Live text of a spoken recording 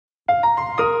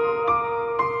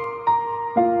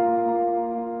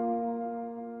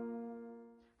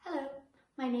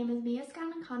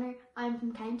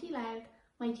from County Louth.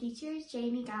 My teacher is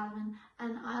Jaymie Galvin,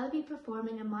 and I'll be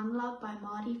performing a monologue by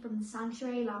Maudie from The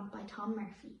Sanctuary Lamp by Tom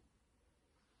Murphy.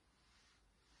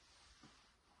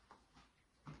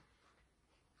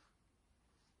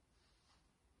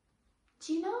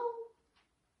 Do you know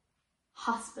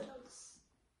hospitals?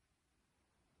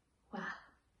 Well,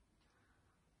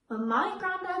 when my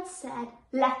granddad said,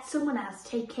 let someone else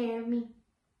take care of me,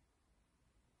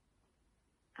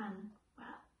 and well,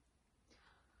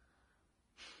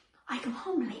 I come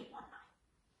home late one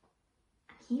night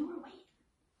and he were waiting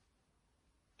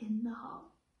in the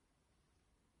hall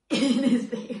in his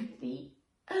bare feet,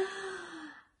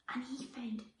 and he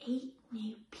found 8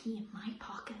 new p in my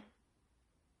pocket.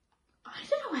 I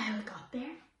don't know how it got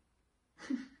there.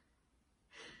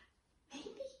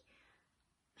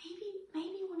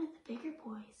 maybe one of the bigger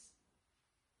boys.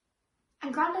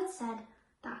 And Grandad said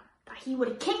that he would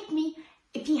have kicked me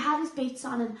if he had his boots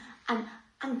on,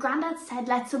 and Grandad said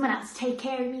let someone else take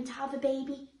care of me to have a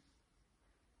baby.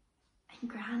 And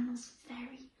Gran was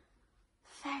very,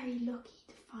 very lucky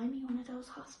to find me one of those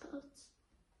hospitals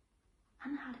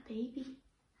and had a baby.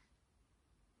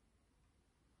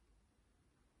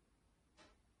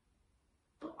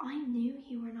 But I knew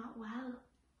he were not well.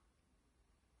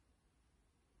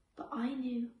 But I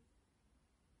knew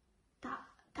that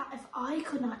if I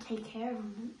could not take care of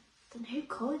him, then who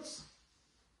could?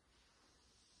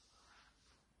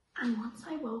 And once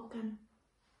I woke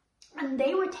and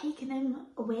they were taking him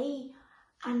away,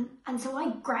 and so I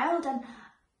growled,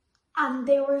 and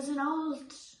there was an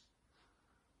old,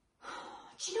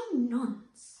 do you know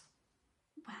nuns?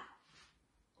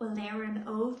 Well, they were an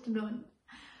old nun.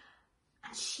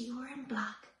 And she were in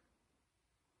black,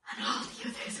 and all the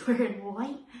others were in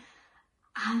white,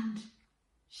 and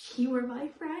she were my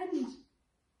friend.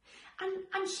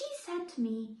 And she said to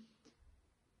me,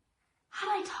 had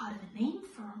I thought of a name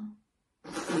for him?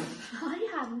 I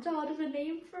hadn't thought of a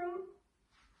name for him.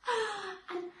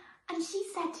 And she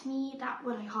said to me that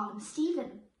would I call him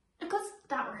Stephen, because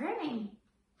that were her name,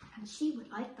 and she would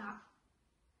like that.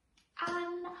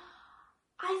 And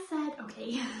I said,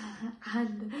 okay,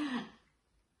 and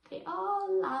they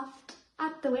all laughed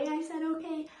at the way I said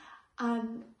okay,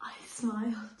 and I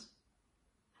smiled.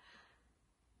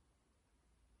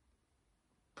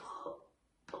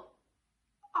 But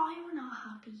I were not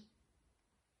happy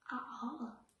at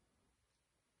all.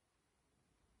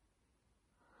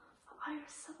 I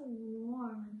was so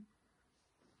warm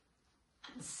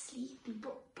and sleepy,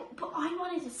 but I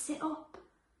wanted to sit up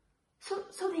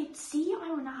so they'd see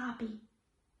I were not happy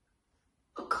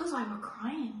because I were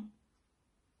crying.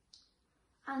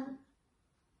 And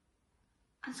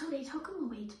so they took him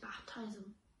away to baptise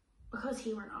him because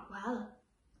he were not well.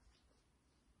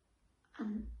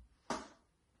 And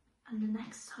the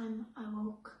next time I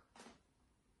woke,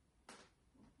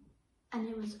 and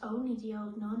it was only the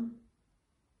old nun,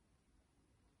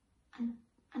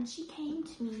 and she came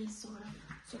to me sort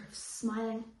of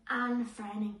smiling and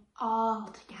frowning all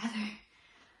together,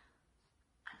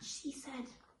 and she said,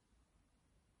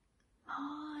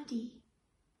 Maudie,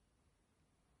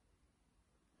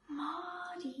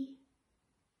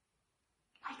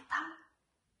 like that,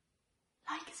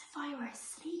 like as if I were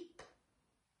asleep.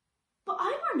 But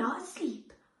I were not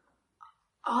asleep.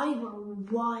 I were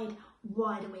wide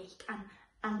awake,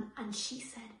 and she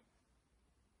said,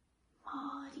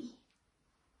 Maudie,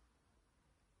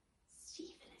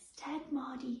 Stephen is dead,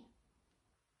 Maudie.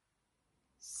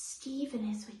 Stephen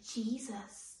is with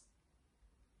Jesus.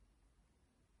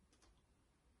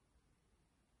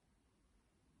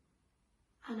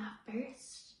 And at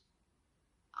first,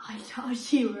 I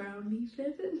thought you were only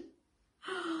fibbing.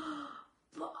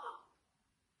 But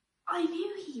I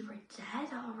knew he were dead,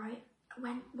 all right,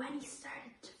 when he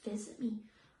started to visit me.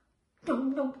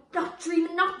 No, not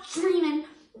dreaming,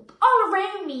 all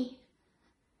around me.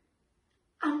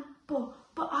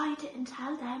 But I didn't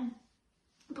tell them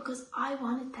because I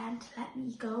wanted them to let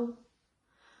me go.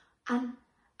 And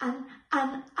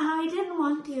I didn't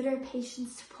want the other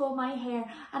patients to pull my hair,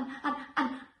 and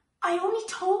I only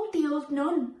told the old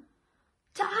nun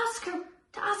to ask her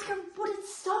would it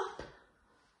stop,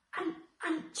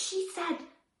 and she said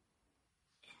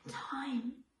in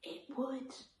time it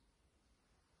would.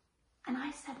 And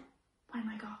I said, when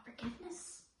I got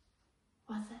forgiveness,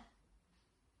 was it?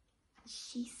 And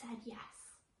she said yes.